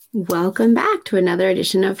Welcome back to another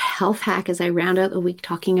edition of Health Hack as I round out the week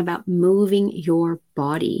talking about moving your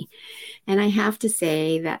body. And I have to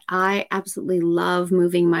say that I absolutely love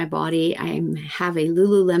moving my body. I have a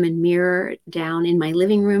Lululemon mirror down in my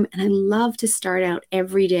living room, and I love to start out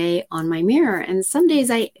every day on my mirror. And some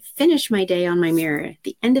days I finish my day on my mirror. At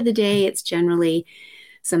the end of the day, it's generally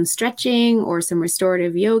some stretching or some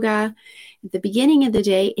restorative yoga. At the beginning of the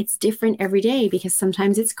day, it's different every day because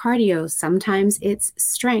sometimes it's cardio, sometimes it's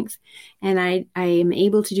strength. And I am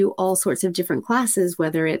able to do all sorts of different classes,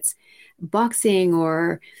 whether it's boxing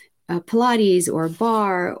or Pilates or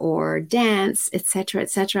bar or dance, etc.,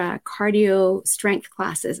 cardio, strength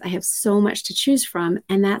classes. I have so much to choose from,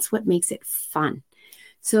 and that's what makes it fun.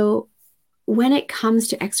 So when it comes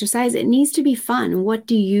to exercise, it needs to be fun. What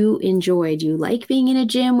do you enjoy? Do you like being in a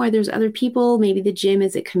gym where there's other people? Maybe the gym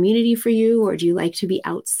is a community for you, or do you like to be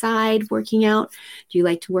outside working out? Do you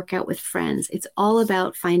like to work out with friends? It's all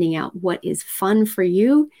about finding out what is fun for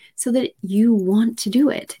you so that you want to do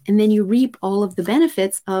it. And then you reap all of the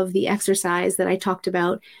benefits of the exercise that I talked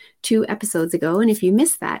about 2 episodes ago. And if you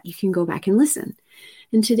missed that, you can go back and listen.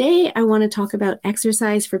 And today I want to talk about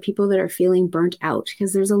exercise for people that are feeling burnt out,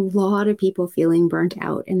 because there's a lot of people feeling burnt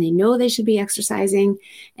out and they know they should be exercising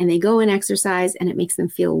and they go and exercise and it makes them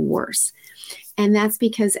feel worse. And that's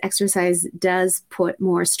because exercise does put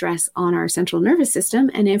more stress on our central nervous system.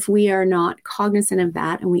 And if we are not cognizant of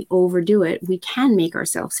that and we overdo it, we can make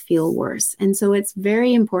ourselves feel worse. And so it's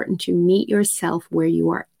very important to meet yourself where you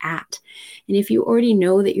are at. And if you already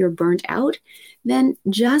know that you're burnt out, then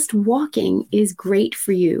just walking is great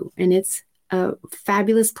for you. And it's a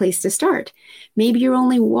fabulous place to start. Maybe you're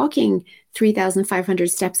only walking 3,500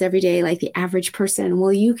 steps every day like the average person.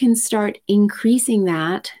 Well, you can start increasing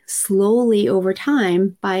that slowly over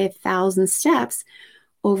time by 1,000 steps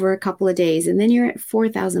over a couple of days. And then you're at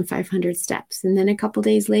 4,500 steps. And then a couple of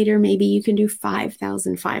days later, maybe you can do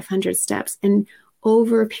 5,500 steps. And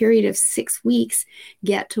over a period of 6 weeks,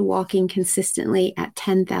 get to walking consistently at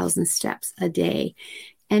 10,000 steps a day.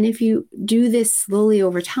 And if you do this slowly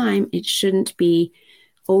over time, it shouldn't be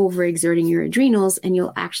overexerting your adrenals, and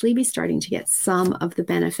you'll actually be starting to get some of the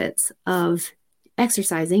benefits of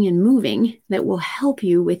exercising and moving that will help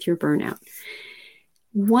you with your burnout.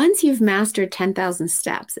 Once you've mastered 10,000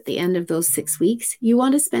 steps at the end of those 6 weeks, you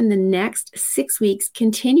want to spend the next 6 weeks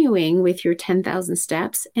continuing with your 10,000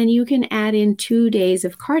 steps, and you can add in 2 days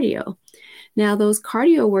of cardio. Now, those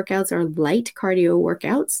cardio workouts are light cardio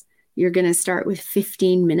workouts. You're going to start with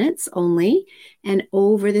 15 minutes only, and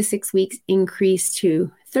over the 6 weeks, increase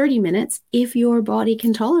to 30 minutes if your body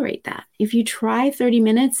can tolerate that. If you try 30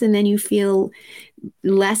 minutes and then you feel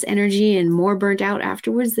less energy and more burnt out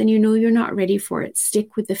afterwards, then you know you're not ready for it.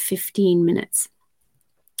 Stick with the 15 minutes.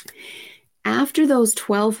 After those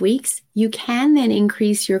 12 weeks, you can then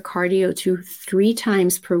increase your cardio to 3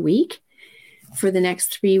 times per week for the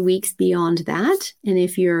next 3 weeks beyond that. And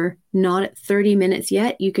if you're not at 30 minutes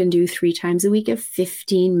yet, you can do 3 times a week of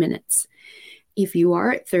 15 minutes. If you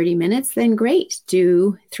are at 30 minutes, then great.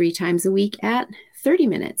 Do 3 times a week at 30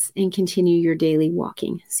 minutes and continue your daily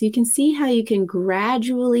walking. So you can see how you can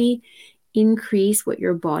gradually increase what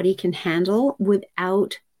your body can handle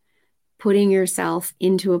without putting yourself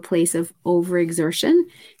into a place of overexertion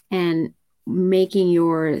and making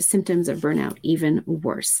your symptoms of burnout even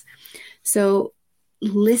worse. So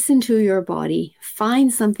listen to your body,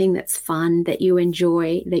 find something that's fun, that you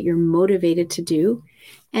enjoy, that you're motivated to do,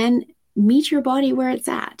 and meet your body where it's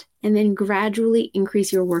at, and then gradually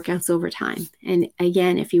increase your workouts over time. And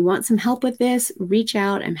again, if you want some help with this, reach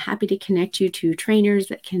out. I'm happy to connect you to trainers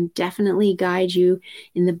that can definitely guide you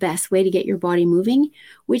in the best way to get your body moving,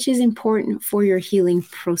 which is important for your healing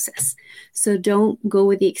process. So don't go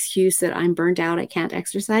with the excuse that I'm burnt out, I can't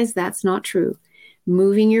exercise. That's not true.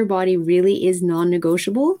 Moving your body really is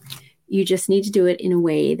non-negotiable. You just need to do it in a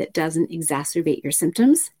way that doesn't exacerbate your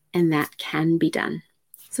symptoms, and that can be done.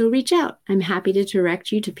 So reach out. I'm happy to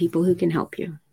direct you to people who can help you.